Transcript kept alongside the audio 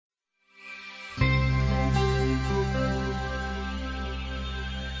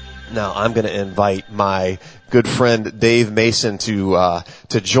Now I'm going to invite my good friend Dave Mason to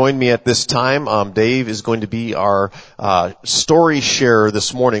join me at this time. Dave is going to be our story sharer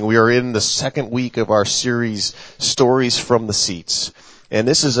this morning. We are in the second week of our series, Stories from the Seats. And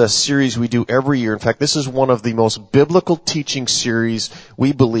this is a series we do every year. In fact, this is one of the most biblical teaching series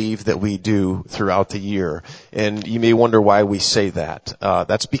we believe that we do throughout the year. And you may wonder why we say that.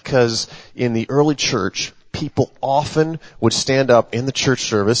 That's because in the early church, people often would stand up in the church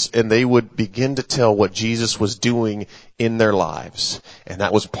service and they would begin to tell what Jesus was doing in their lives. And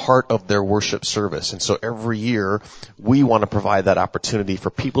that was part of their worship service. And so every year we want to provide that opportunity for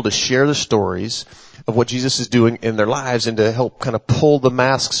people to share the stories of what Jesus is doing in their lives and to help kind of pull the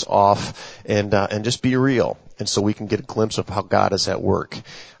masks off and just be real. And so we can get a glimpse of how God is at work.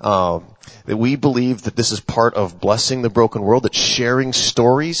 That we believe that this is part of blessing the broken world, that sharing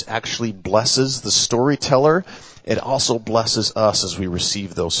stories actually blesses the storyteller. It also blesses us as we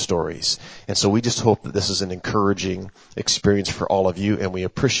receive those stories. And so we just hope that this is an encouraging experience for all of you, and we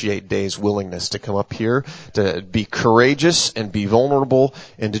appreciate Dave's willingness to come up here, to be courageous and be vulnerable,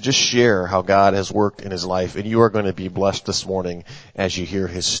 and to just share how God has worked in his life. And you are going to be blessed this morning as you hear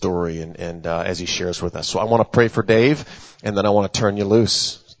his story and as he shares with us. So I want to pray for Dave, and then I want to turn you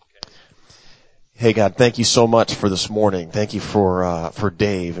loose. Hey God, thank you so much for this morning. Thank you for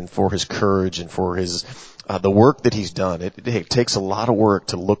Dave and for his courage and for his the work that he's done. It takes a lot of work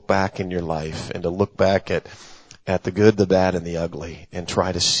to look back in your life and to look back at the good, the bad, and the ugly and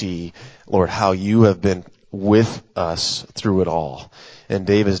try to see, Lord, how you have been with us through it all. And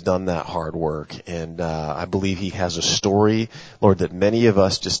Dave has done that hard work, and I believe he has a story, Lord, that many of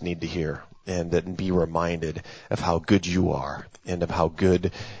us just need to hear and that be reminded of how good you are and of how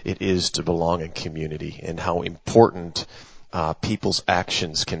good it is to belong in community and how important people's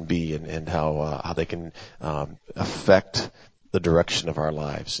actions can be and how they can affect the direction of our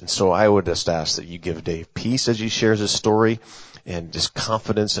lives. And so I would just ask that you give Dave peace as he shares his story and just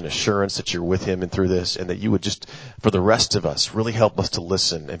confidence and assurance that you're with him and through this, and that you would just, for the rest of us, really help us to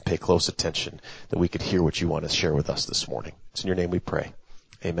listen and pay close attention, that we could hear what you want to share with us this morning. It's in your name we pray.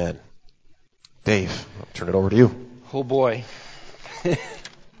 Amen. Dave, I'll turn it over to you. Oh boy.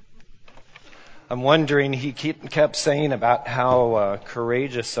 I'm wondering, he kept saying about how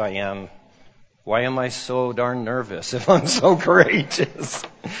courageous I am. Why am I so darn nervous if I'm so courageous?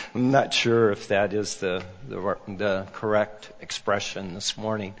 I'm not sure if that is the correct expression this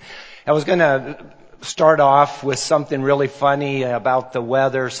morning. I was going to start off with something really funny about the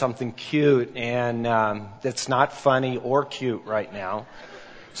weather, something cute, and that's not funny or cute right now.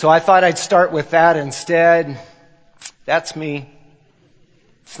 So I thought I'd start with that instead. That's me.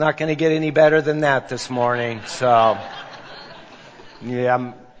 It's not going to get any better than that this morning. So,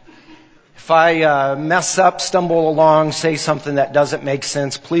 yeah. If I mess up, stumble along, say something that doesn't make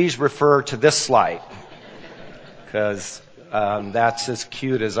sense, please refer to this slide, because that's as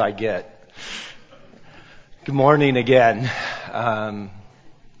cute as I get. Good morning again.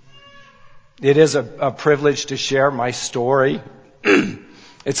 It is a privilege to share my story.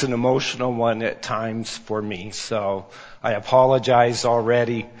 It's an emotional one at times for me, so I apologize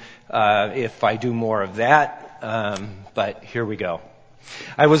already if I do more of that, but here we go.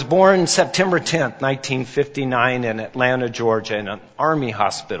 I was born September 10th, 1959 in Atlanta, Georgia, in an Army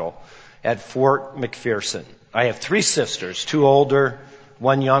hospital at Fort McPherson. I have 3 sisters, 2 older,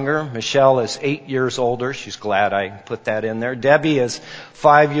 1 younger. Michelle is 8 years older. She's glad I put that in there. Debbie is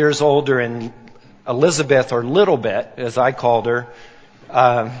 5 years older, and Elizabeth, or Little Bit, as I called her,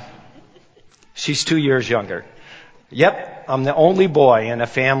 she's 2 years younger. Yep, I'm the only boy in a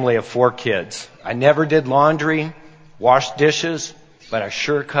family of 4 kids. I never did laundry, washed dishes, but I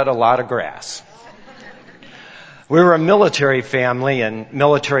sure cut a lot of grass. We were a military family, and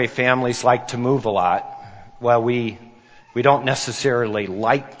military families like to move a lot. Well, we don't necessarily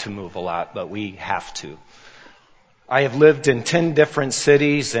like to move a lot, but we have to. I have lived in 10 different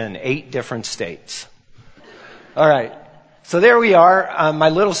cities and 8 different states. All right. So there we are. My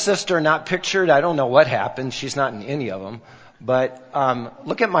little sister, not pictured. I don't know what happened. She's not in any of them. But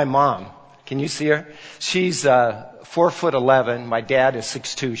look at my mom. Can you see her? She's 4'11". My dad is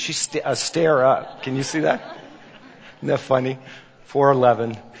 6'2". She's a stare up. Can you see that? Isn't that funny?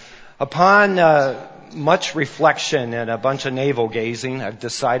 4'11". Upon much reflection and a bunch of navel gazing, I've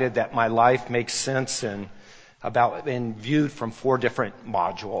decided that my life makes sense and viewed from 4 different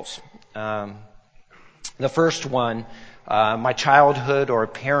modules. The first one, my childhood or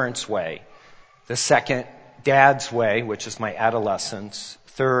parents' way. The second, dad's way, which is my adolescence.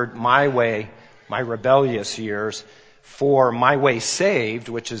 Third, my way, my rebellious years. 4, my way saved,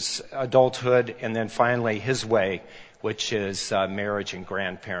 which is adulthood. And then finally, his way, which is marriage and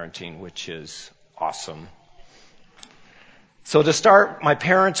grandparenting, which is awesome. So to start my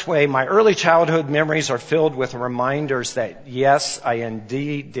parents' way, my early childhood memories are filled with reminders that, yes, I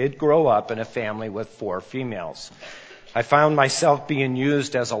indeed did grow up in a family with 4 females. I found myself being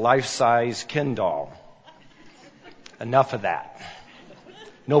used as a life-size Ken doll. Enough of that.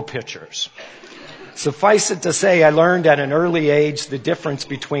 No pictures. Suffice it to say, I learned at an early age the difference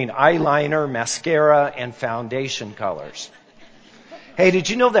between eyeliner, mascara, and foundation colors. Hey, did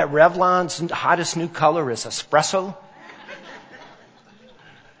you know that Revlon's hottest new color is espresso?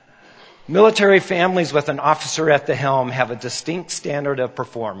 Military families with an officer at the helm have a distinct standard of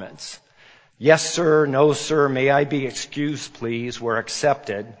performance. Yes, sir, no, sir, may I be excused, please, were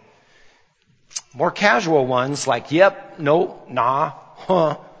accepted. More casual ones like yep, no, nah,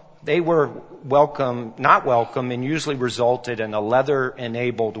 huh, they were not welcome, and usually resulted in a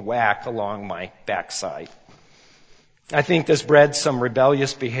leather-enabled whack along my backside. I think this bred some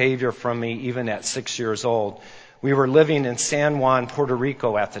rebellious behavior from me even at 6 years old. We were living in San Juan, Puerto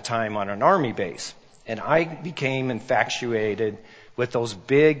Rico at the time on an Army base, and I became infatuated with those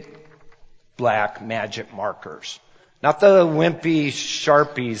big black magic markers. Not the wimpy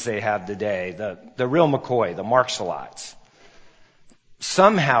Sharpies they have today, the real McCoy, the Marks-a-Lots.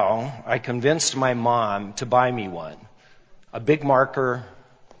 Somehow, I convinced my mom to buy me one. A big marker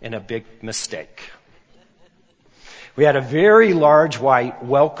and a big mistake. We had a very large white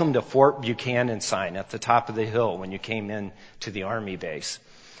welcome to Fort Buchanan sign at the top of the hill when you came in to the Army base.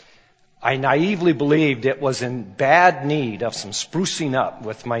 I naively believed it was in bad need of some sprucing up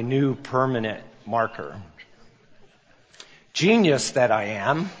with my new permanent marker. Genius that I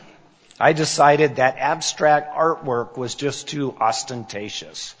am, I decided that abstract artwork was just too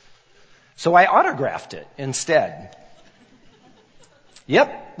ostentatious. So I autographed it instead.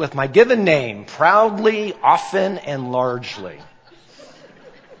 Yep, with my given name, proudly, often, and largely.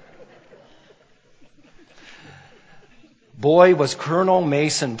 Boy, was Colonel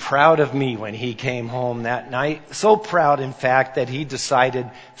Mason proud of me when he came home that night. So proud, in fact, that he decided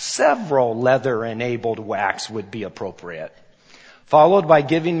several leather-enabled whacks would be appropriate. Followed by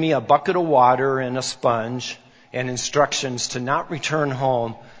giving me a bucket of water and a sponge and instructions to not return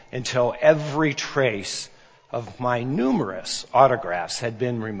home until every trace of my numerous autographs had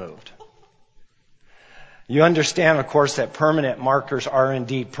been removed. You understand, of course, that permanent markers are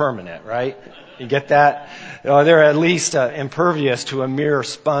indeed permanent, right? You get that? They're at least impervious to a mere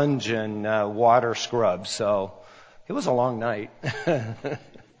sponge and water scrub. So it was a long night.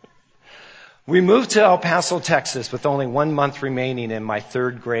 We moved to El Paso, Texas, with only 1 month remaining in my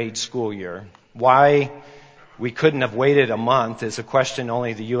 3rd grade school year. Why we couldn't have waited a month is a question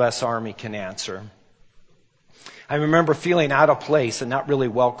only the U.S. Army can answer. I remember feeling out of place and not really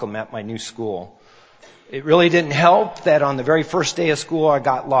welcome at my new school. It really didn't help that on the very first day of school, I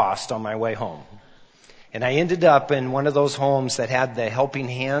got lost on my way home. And I ended up in one of those homes that had the helping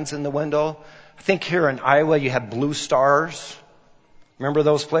hands in the window. I think here in Iowa, you have Blue Stars. Remember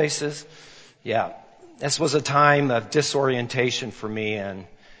those places? Yeah. This was a time of disorientation for me, and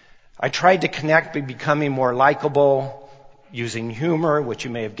I tried to connect by becoming more likable, using humor, which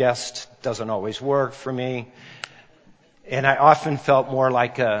you may have guessed doesn't always work for me. And I often felt more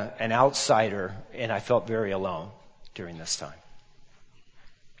like an outsider, and I felt very alone during this time.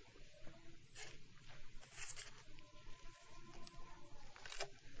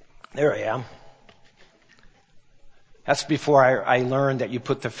 There I am. That's before I learned that you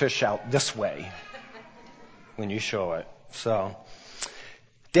put the fish out this way when you show it. So,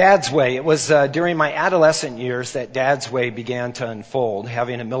 Dad's Way. It was during my adolescent years that Dad's Way began to unfold,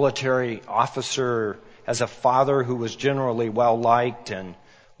 having a military officer as a father who was generally well-liked and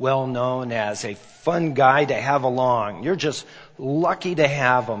well-known as a fun guy to have along. You're just lucky to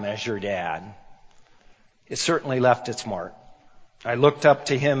have him as your dad. It certainly left its mark. I looked up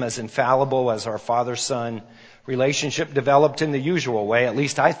to him as infallible as our father-son relationship developed in the usual way. At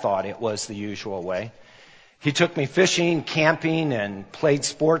least I thought it was the usual way. He took me fishing, camping, and played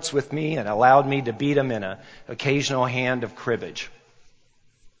sports with me and allowed me to beat him in an occasional hand of cribbage.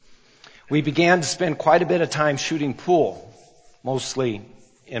 We began to spend quite a bit of time shooting pool, mostly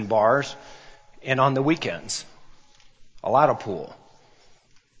in bars, and on the weekends. A lot of pool.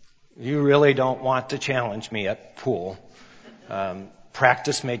 You really don't want to challenge me at pool.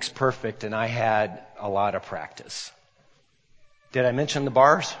 Practice makes perfect, and I had a lot of practice. Did I mention the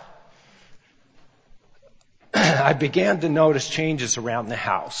bars? I began to notice changes around the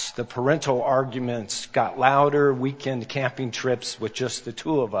house. The parental arguments got louder. Weekend camping trips with just the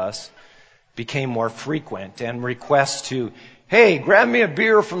two of us became more frequent, and requests to, hey, grab me a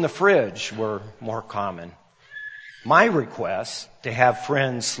beer from the fridge were more common. My requests to have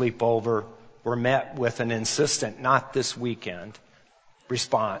friends sleep over were met with an insistent "not this weekend"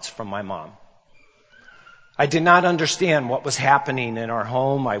 response from my mom. I did not understand what was happening in our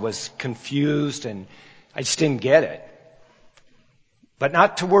home. I was confused and I just didn't get it. But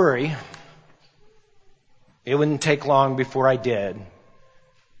not to worry. It wouldn't take long before I did.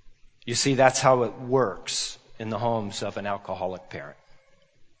 You see, that's how it works in the homes of an alcoholic parent.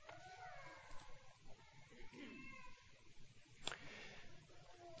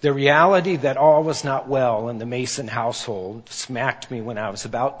 The reality that all was not well in the Mason household smacked me when I was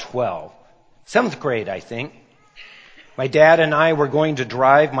about 12. 7th grade, I think. My dad and I were going to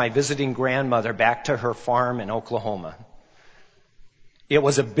drive my visiting grandmother back to her farm in Oklahoma. It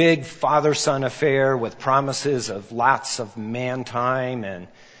was a big father-son affair with promises of lots of man time and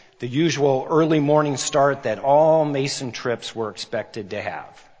the usual early morning start that all Mason trips were expected to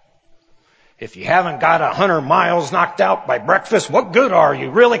have. If you haven't got 100 miles knocked out by breakfast, what good are you?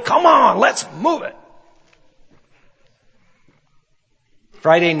 Really? Come on, let's move it.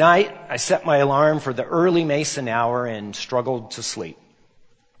 Friday night, I set my alarm for the early Mason hour and struggled to sleep.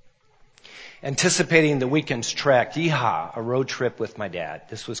 Anticipating the weekend's trek, yeehaw, a road trip with my dad.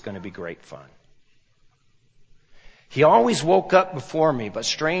 This was going to be great fun. He always woke up before me, but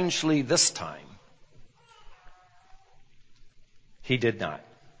strangely this time, he did not.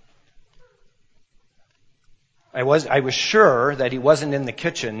 I was sure that he wasn't in the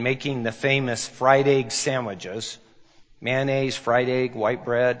kitchen making the famous fried egg sandwiches. Mayonnaise, fried egg, white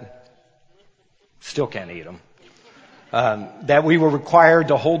bread. Still can't eat them. That we were required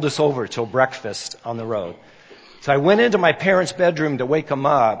to hold us over till breakfast on the road. So I went into my parents' bedroom to wake them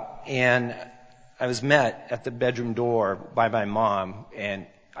up, and I was met at the bedroom door by my mom, and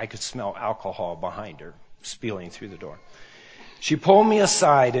I could smell alcohol behind her, spilling through the door. She pulled me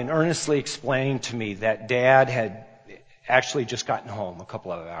aside and earnestly explained to me that Dad had actually just gotten home a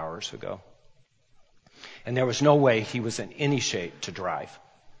couple of hours ago. And there was no way he was in any shape to drive.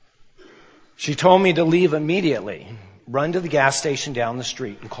 She told me to leave immediately, run to the gas station down the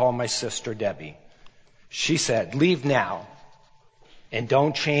street and call my sister Debbie. She said, "Leave now. And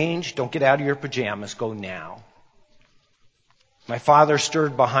don't change, don't get out of your pajamas, go now." My father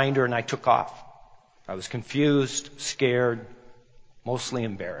stirred behind her and I took off. I was confused, scared, mostly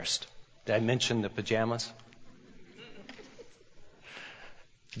embarrassed. Did I mention the pajamas?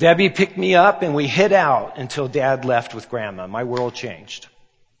 Debbie picked me up and we hid out until Dad left with Grandma. My world changed.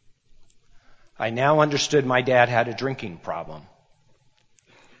 I now understood my dad had a drinking problem.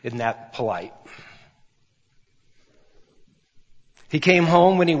 Isn't that polite? He came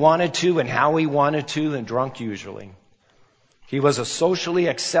home when he wanted to and how he wanted to and drunk usually. He was a socially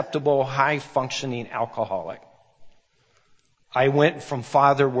acceptable, high-functioning alcoholic. I went from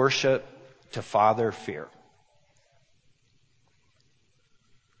father worship to father fear.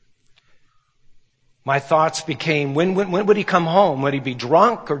 My thoughts became, when would he come home? Would he be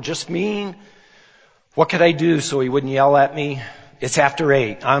drunk or just mean? What could I do so he wouldn't yell at me? It's after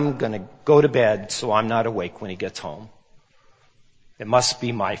 8. I'm going to go to bed so I'm not awake when he gets home. It must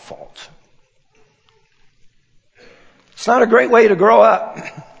be my fault. It's not a great way to grow up.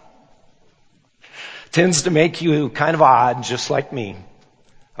 Tends to make you kind of odd, just like me.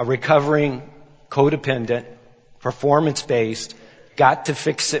 A recovering, codependent, performance-based, got to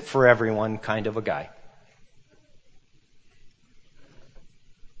fix it for everyone kind of a guy.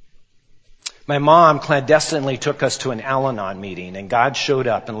 My mom clandestinely took us to an Al-Anon meeting, and God showed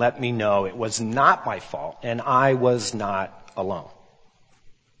up and let me know it was not my fault, and I was not alone.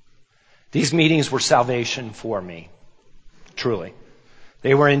 These meetings were salvation for me, truly.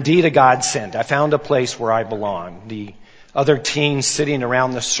 They were indeed a godsend. I found a place where I belonged. The other teens sitting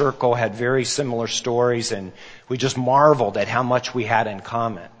around the circle had very similar stories, and we just marveled at how much we had in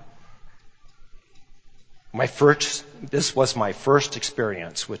common. This was my first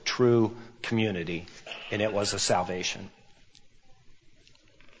experience with true community, and it was a salvation.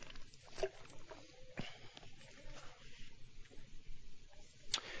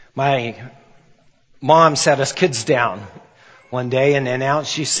 My mom sat us kids down one day and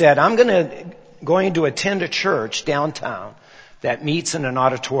announced, she said, I'm going to attend a church downtown that meets in an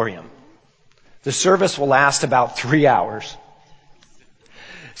auditorium. The service will last about 3 hours.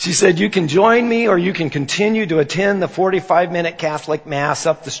 She said, you can join me or you can continue to attend the 45-minute Catholic Mass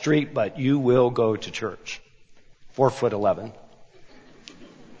up the street, but you will go to church. 4'11".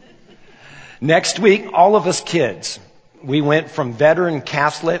 Next week, all of us kids, we went from veteran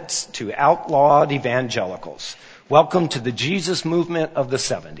Catholics to outlawed evangelicals. Welcome to the Jesus movement of the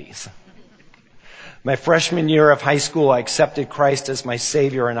 70s. My freshman year of high school, I accepted Christ as my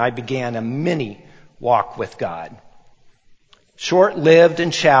Savior and I began a mini walk with God. Short-lived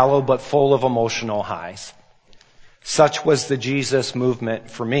and shallow, but full of emotional highs. Such was the Jesus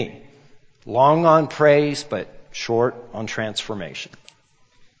movement for me. Long on praise, but short on transformation.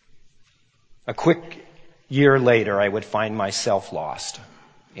 A quick year later, I would find myself lost,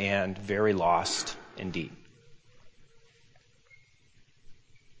 and very lost indeed.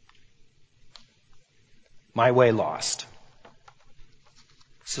 My way lost.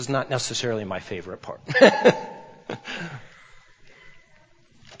 This is not necessarily my favorite part.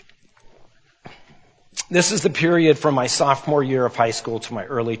 This is the period from my sophomore year of high school to my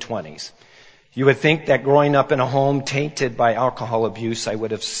early 20s. You would think that growing up in a home tainted by alcohol abuse, I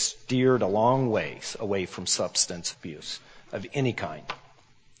would have steered a long ways away from substance abuse of any kind.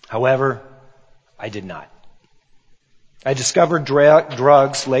 However, I did not. I discovered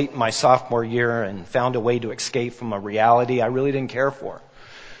drugs late in my sophomore year and found a way to escape from a reality I really didn't care for.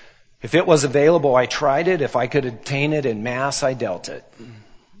 If it was available, I tried it. If I could obtain it in mass, I dealt it.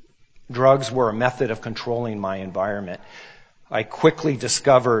 Drugs were a method of controlling my environment. I quickly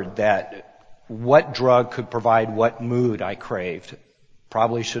discovered that what drug could provide what mood I craved.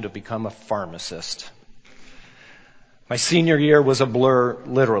 Probably should have become a pharmacist. My senior year was a blur,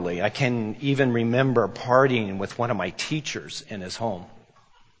 literally. I can even remember partying with one of my teachers in his home.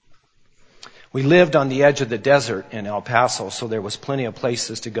 We lived on the edge of the desert in El Paso, so there was plenty of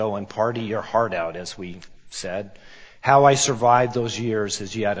places to go and party your heart out, as we said. How I survived those years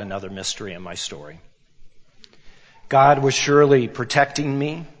is yet another mystery in my story. God was surely protecting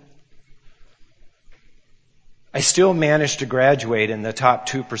me. I still managed to graduate in the top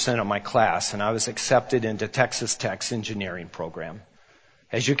 2% of my class, and I was accepted into Texas Tech's engineering program.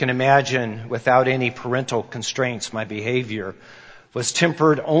 As you can imagine, without any parental constraints, my behavior was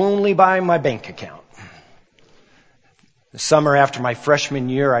tempered only by my bank account. The summer after my freshman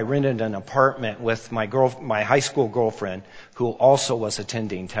year, I rented an apartment with my high school girlfriend, who also was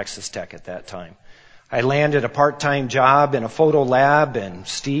attending Texas Tech at that time. I landed a part-time job in a photo lab, and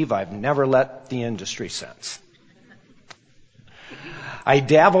Steve, I've never left the industry since. I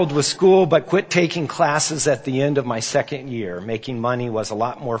dabbled with school, but quit taking classes at the end of my second year. Making money was a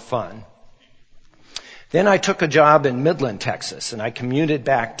lot more fun. Then I took a job in Midland, Texas, and I commuted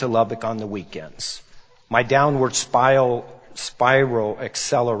back to Lubbock on the weekends. My downward spiral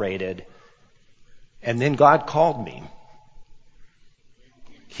accelerated, and then God called me.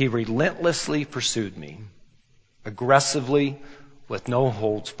 He relentlessly pursued me, aggressively, with no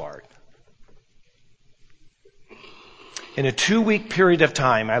holds barred. In a 2-week period of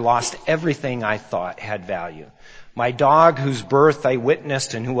time, I lost everything I thought had value. My dog, whose birth I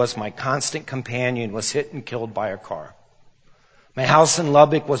witnessed and who was my constant companion, was hit and killed by a car. My house in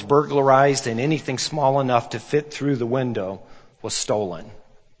Lubbock was burglarized, and anything small enough to fit through the window was stolen.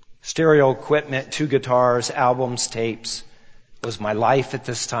 Stereo equipment, 2 guitars, albums, tapes was my life at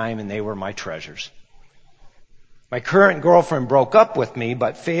this time, and they were my treasures. My current girlfriend broke up with me,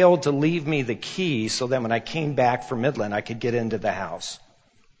 but failed to leave me the key so that when I came back from Midland, I could get into the house.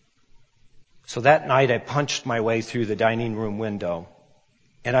 So that night, I punched my way through the dining room window,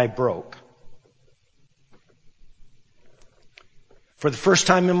 and I broke. For the first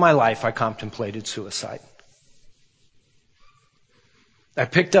time in my life, I contemplated suicide. I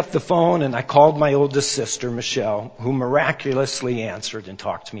picked up the phone and I called my oldest sister, Michelle, who miraculously answered and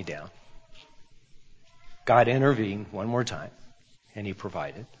talked me down. God intervened one more time, and He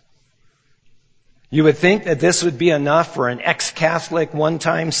provided. You would think that this would be enough for an ex-Catholic,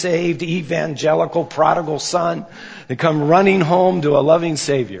 one-time saved, evangelical, prodigal son to come running home to a loving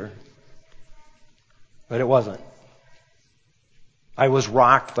Savior. But it wasn't. I was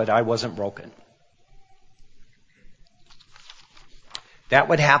rocked, but I wasn't broken. That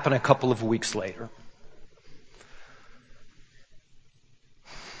would happen a couple of weeks later.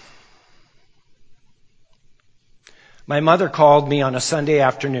 My mother called me on a Sunday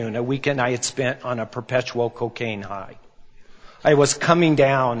afternoon, a weekend I had spent on a perpetual cocaine high. I was coming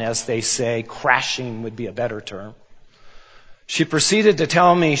down, as they say, crashing would be a better term. She proceeded to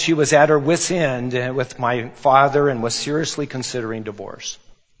tell me she was at her wit's end with my father and was seriously considering divorce.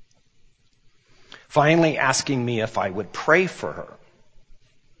 Finally asking me if I would pray for her.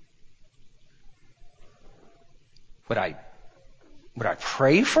 Would I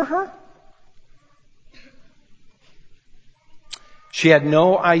pray for her? She had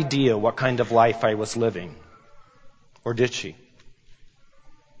no idea what kind of life I was living. Or did she?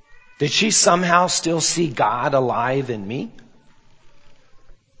 Did she somehow still see God alive in me?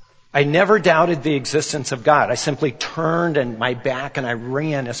 I never doubted the existence of God. I simply turned my back and I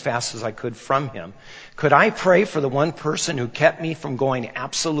ran as fast as I could from Him. Could I pray for the one person who kept me from going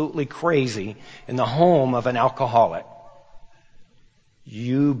absolutely crazy in the home of an alcoholic?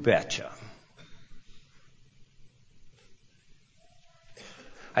 You betcha.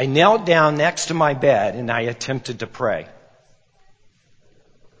 I knelt down next to my bed and I attempted to pray.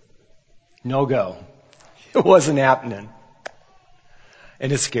 No go. It wasn't happening.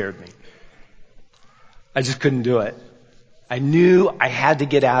 And it scared me. I just couldn't do it. I knew I had to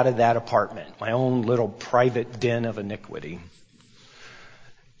get out of that apartment, my own little private den of iniquity.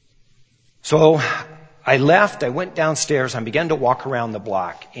 So I left, I went downstairs, I began to walk around the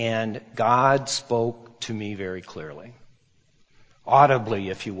block, and God spoke to me very clearly. Audibly,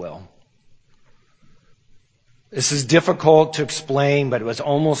 if you will. This is difficult to explain, but it was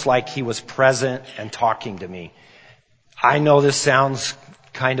almost like he was present and talking to me. I know this sounds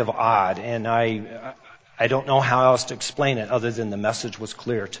kind of odd, and I don't know how else to explain it other than the message was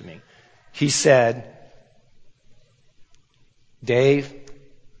clear to me. He said, Dave,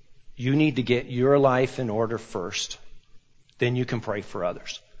 you need to get your life in order first. Then you can pray for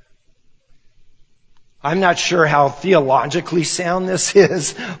others. I'm not sure how theologically sound this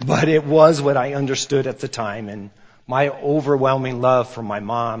is, but it was what I understood at the time. And my overwhelming love for my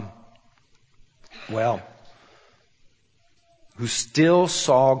mom, well, who still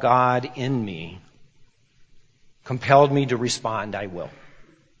saw God in me, compelled me to respond, I will.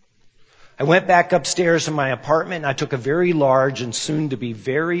 I went back upstairs in my apartment and I took a very large and soon to be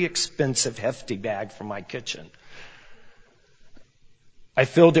very expensive hefty bag from my kitchen. I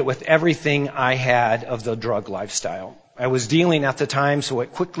filled it with everything I had of the drug lifestyle. I was dealing at the time, so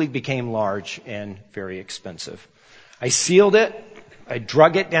it quickly became large and very expensive. I sealed it, I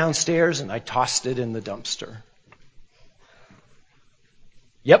drug it downstairs, and I tossed it in the dumpster.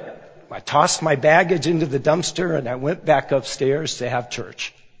 Yep, I tossed my baggage into the dumpster and I went back upstairs to have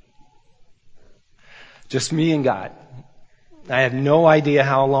church. Just me and God. I have no idea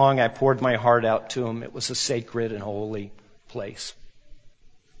how long I poured my heart out to Him. It was a sacred and holy place.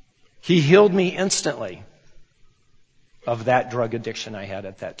 He healed me instantly of that drug addiction I had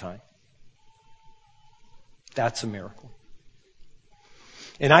at that time. That's a miracle.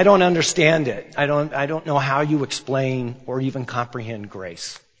 And I don't understand it. I don't know how you explain or even comprehend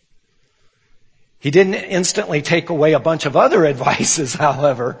grace. He didn't instantly take away a bunch of other advices,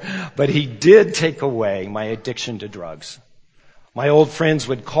 however, but He did take away my addiction to drugs. My old friends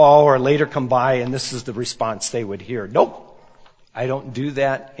would call or later come by, and this is the response they would hear. Nope, I don't do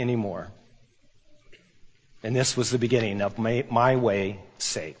that anymore. And this was the beginning of my way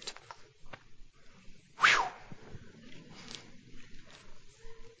saved. Whew.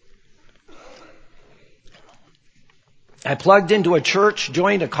 I plugged into a church,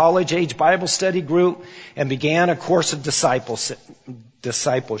 joined a college-age Bible study group, and began a course of discipleship.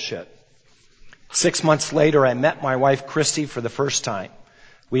 6 months later, I met my wife, Christy, for the first time.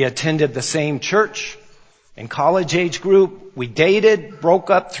 We attended the same church and college-age group. We dated, broke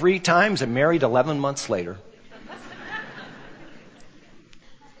up 3 times, and married 11 months later.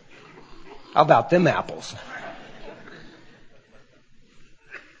 How about them apples?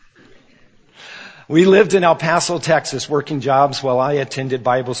 We lived in El Paso, Texas, working jobs while I attended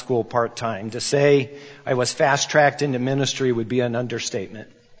Bible school part-time. To say I was fast-tracked into ministry would be an understatement.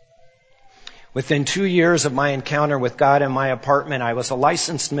 Within 2 years of my encounter with God in my apartment, I was a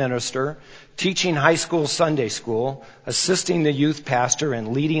licensed minister, teaching high school Sunday school, assisting the youth pastor,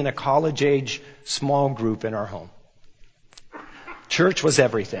 and leading a college-age small group in our home. Church was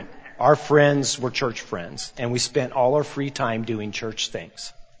everything. Our friends were church friends, and we spent all our free time doing church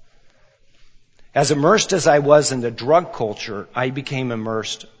things. As immersed as I was in the drug culture, I became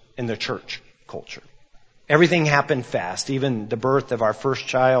immersed in the church culture. Everything happened fast, even the birth of our first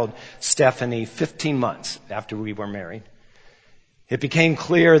child, Stephanie, 15 months after we were married. It became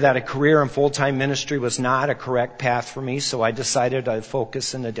clear that a career in full-time ministry was not a correct path for me, so I decided I'd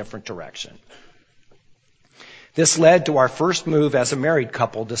focus in a different direction. This led to our first move as a married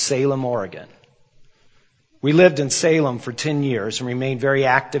couple to Salem, Oregon. We lived in Salem for 10 years and remained very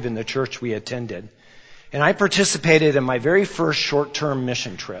active in the church we attended. And I participated in my very first short-term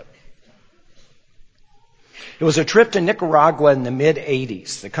mission trip. It was a trip to Nicaragua in the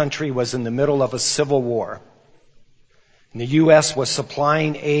mid-'80s. The country was in the middle of a civil war. And the U.S. was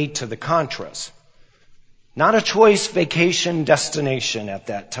supplying aid to the Contras. Not a choice vacation destination at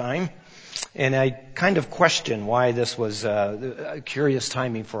that time. And I kind of question why this was a curious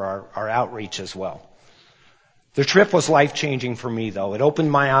timing for our outreach as well. The trip was life-changing for me, though. It opened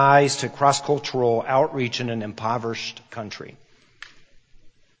my eyes to cross-cultural outreach in an impoverished country.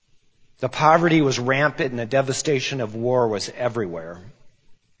 The poverty was rampant and the devastation of war was everywhere.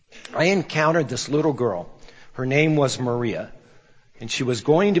 I encountered this little girl. Her name was Maria, and she was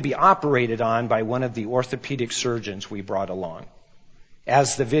going to be operated on by one of the orthopedic surgeons we brought along.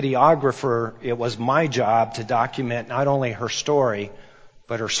 As the videographer, it was my job to document not only her story,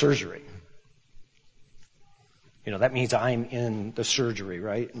 but her surgery. That means I'm in the surgery,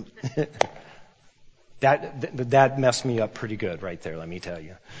 right? That messed me up pretty good right there, let me tell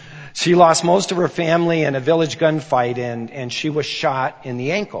you. She lost most of her family in a village gunfight, and she was shot in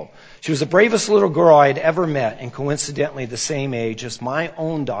the ankle. She was the bravest little girl I'd ever met, and coincidentally the same age as my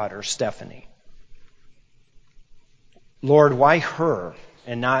own daughter, Stephanie. Lord, why her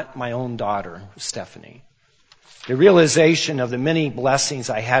and not my own daughter, Stephanie? The realization of the many blessings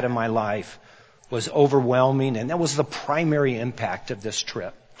I had in my life was overwhelming, and that was the primary impact of this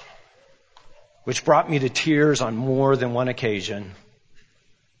trip, which brought me to tears on more than one occasion.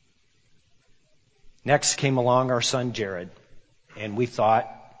 Next came along our son Jared, and we thought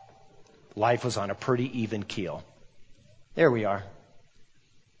life was on a pretty even keel. There we are.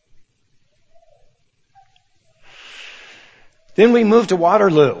 Then we moved to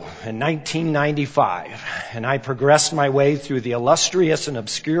Waterloo in 1995, and I progressed my way through the illustrious and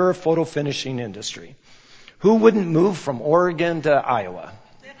obscure photo finishing industry. Who wouldn't move from Oregon to Iowa?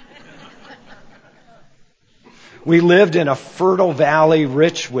 We lived in a fertile valley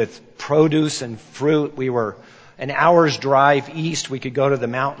rich with produce and fruit. We were an hour's drive east, we could go to the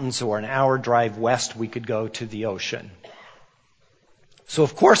mountains, or an hour drive west, we could go to the ocean. So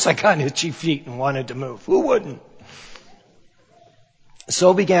of course I got itchy feet and wanted to move. Who wouldn't?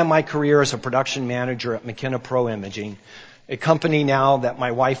 So began my career as a production manager at McKenna Pro Imaging, a company now that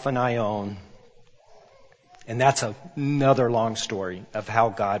my wife and I own. And that's another long story of how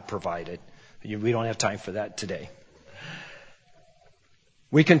God provided. We don't have time for that today.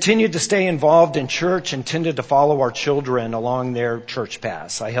 We continued to stay involved in church and tended to follow our children along their church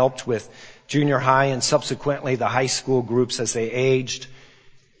paths. I helped with junior high and subsequently the high school groups as they aged,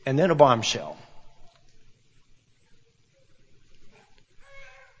 and then a bombshell.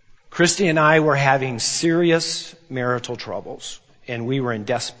 Christy and I were having serious marital troubles, and we were in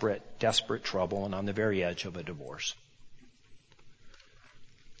desperate trouble and on the very edge of a divorce.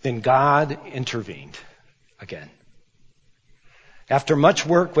 Then God intervened again. After much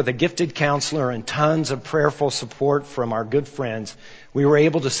work with a gifted counselor and tons of prayerful support from our good friends, we were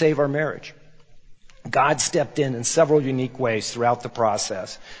able to save our marriage. God stepped in several unique ways throughout the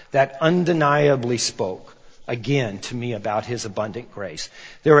process that undeniably spoke again to me about His abundant grace.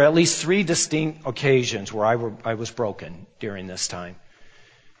 There were at least 3 distinct occasions where I was broken during this time.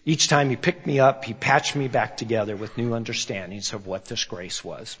 Each time He picked me up, He patched me back together with new understandings of what this grace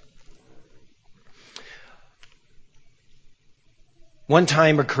was. One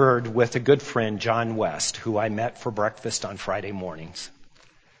time occurred with a good friend, John West, who I met for breakfast on Friday mornings.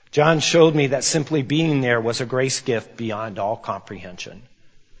 John showed me that simply being there was a grace gift beyond all comprehension.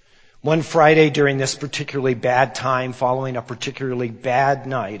 One Friday during this particularly bad time, following a particularly bad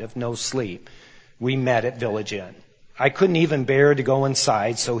night of no sleep, we met at Village Inn. I couldn't even bear to go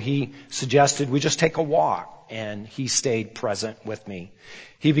inside, so he suggested we just take a walk, and he stayed present with me.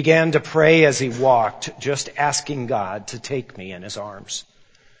 He began to pray as he walked, just asking God to take me in His arms.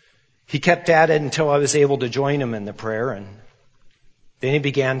 He kept at it until I was able to join him in the prayer, and then he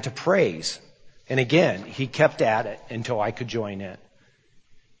began to praise. And again, he kept at it until I could join in.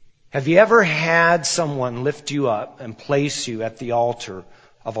 Have you ever had someone lift you up and place you at the altar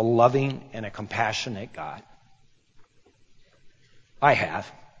of a loving and a compassionate God? I have.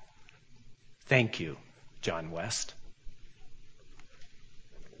 Thank you, John West.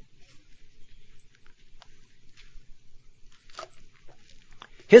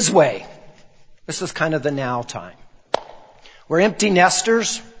 His way. This is kind of the now time. We're empty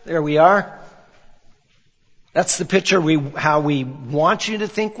nesters. There we are. That's the picture how we want you to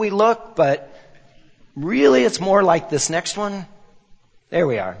think we look, but really it's more like this next one. There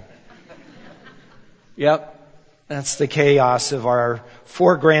we are. Yep. That's the chaos of our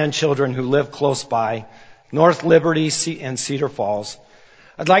 4 grandchildren who live close by, North Liberty and Cedar Falls.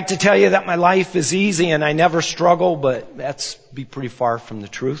 I'd like to tell you that my life is easy and I never struggle, but that's be pretty far from the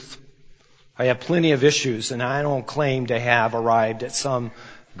truth. I have plenty of issues, and I don't claim to have arrived at some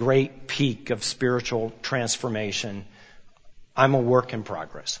great peak of spiritual transformation. I'm a work in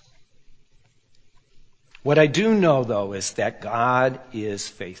progress. What I do know, though, is that God is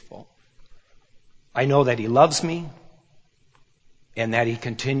faithful. I know that He loves me and that He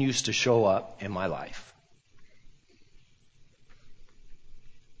continues to show up in my life.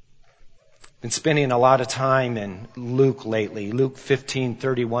 Been spending a lot of time in Luke lately, Luke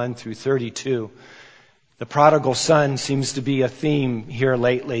 15:31 through 32. The prodigal son seems to be a theme here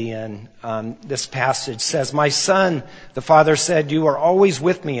lately, and this passage says, "My son," the father said, "you are always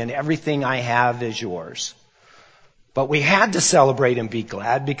with me, and everything I have is yours." But we had to celebrate and be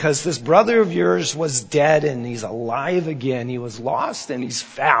glad because this brother of yours was dead and he's alive again. He was lost and he's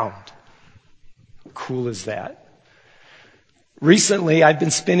found. How cool is that? Recently, I've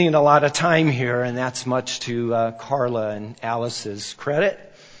been spending a lot of time here, and that's much to Carla and Alice's credit.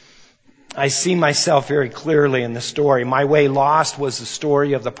 I see myself very clearly in the story. My way lost was the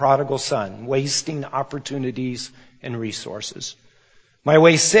story of the prodigal son, wasting opportunities and resources. My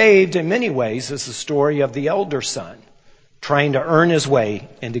way saved, in many ways, is the story of the elder son, trying to earn his way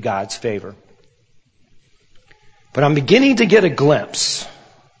into God's favor. But I'm beginning to get a glimpse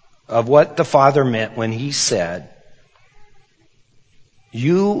of what the Father meant when he said,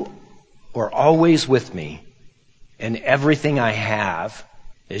 "You are always with me, and everything I have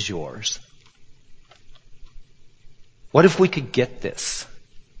is yours." What if we could get this?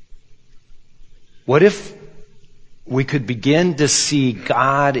 What if we could begin to see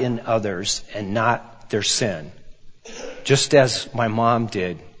God in others and not their sin, just as my mom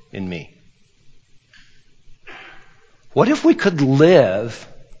did in me? What if we could live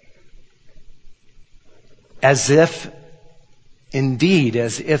as if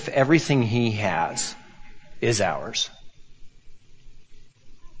everything he has is ours?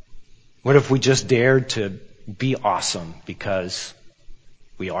 What if we just dared to be awesome because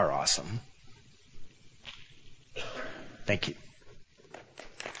we are awesome? Thank you.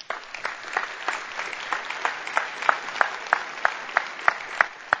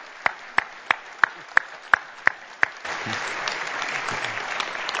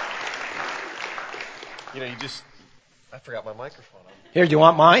 I forgot my microphone. Here, do you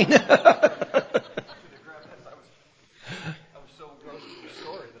want mine?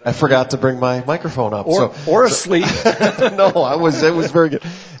 I forgot to bring my microphone up. Or asleep. No, it was very good.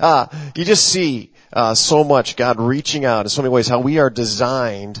 You just see so much God reaching out in so many ways, how we are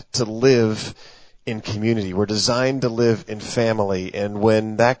designed to live in community. We're designed to live in family. And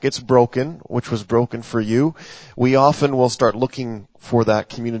when that gets broken, which was broken for you, we often will start looking for that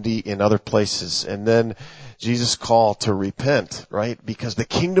community in other places. And then Jesus' call to repent, right? Because the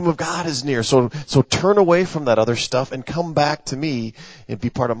kingdom of God is near. So turn away from that other stuff and come back to me and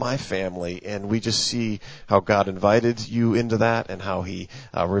be part of my family. And we just see how God invited you into that and how he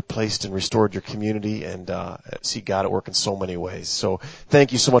replaced and restored your community, and see God at work in so many ways. So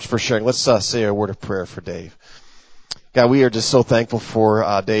thank you so much for sharing. Let's say a word of prayer for Dave. God, we are just so thankful for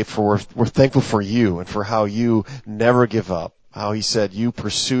Dave. We're thankful for you and for how you never give up. How he said you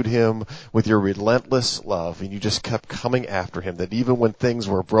pursued him with your relentless love, and you just kept coming after him. That even when things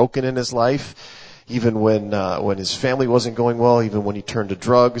were broken in his life, even when his family wasn't going well, even when he turned to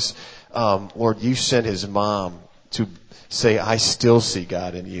drugs, Lord, you sent his mom to say, "I still see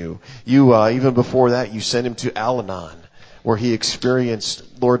God in you." You even before that, you sent him to Al-Anon, where he experienced,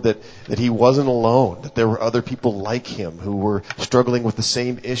 Lord, that he wasn't alone, that there were other people like him who were struggling with the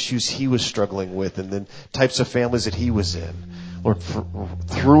same issues he was struggling with, and the types of families that he was in. Lord,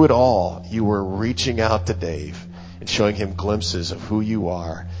 through it all, you were reaching out to Dave and showing him glimpses of who you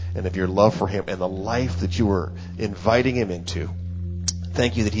are and of your love for him and the life that you were inviting him into.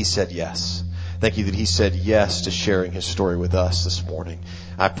 Thank you that he said yes. Thank you that he said yes to sharing his story with us this morning.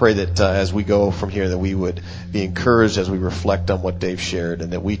 I pray that as we go from here, that we would be encouraged as we reflect on what Dave shared,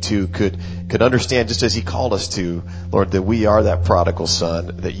 and that we too could understand, just as he called us to, Lord, that we are that prodigal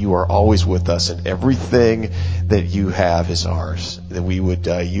son, that you are always with us, and everything that you have is ours. That we would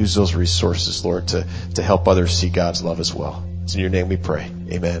use those resources, Lord, to help others see God's love as well. It's in your name we pray.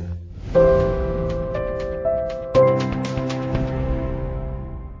 Amen.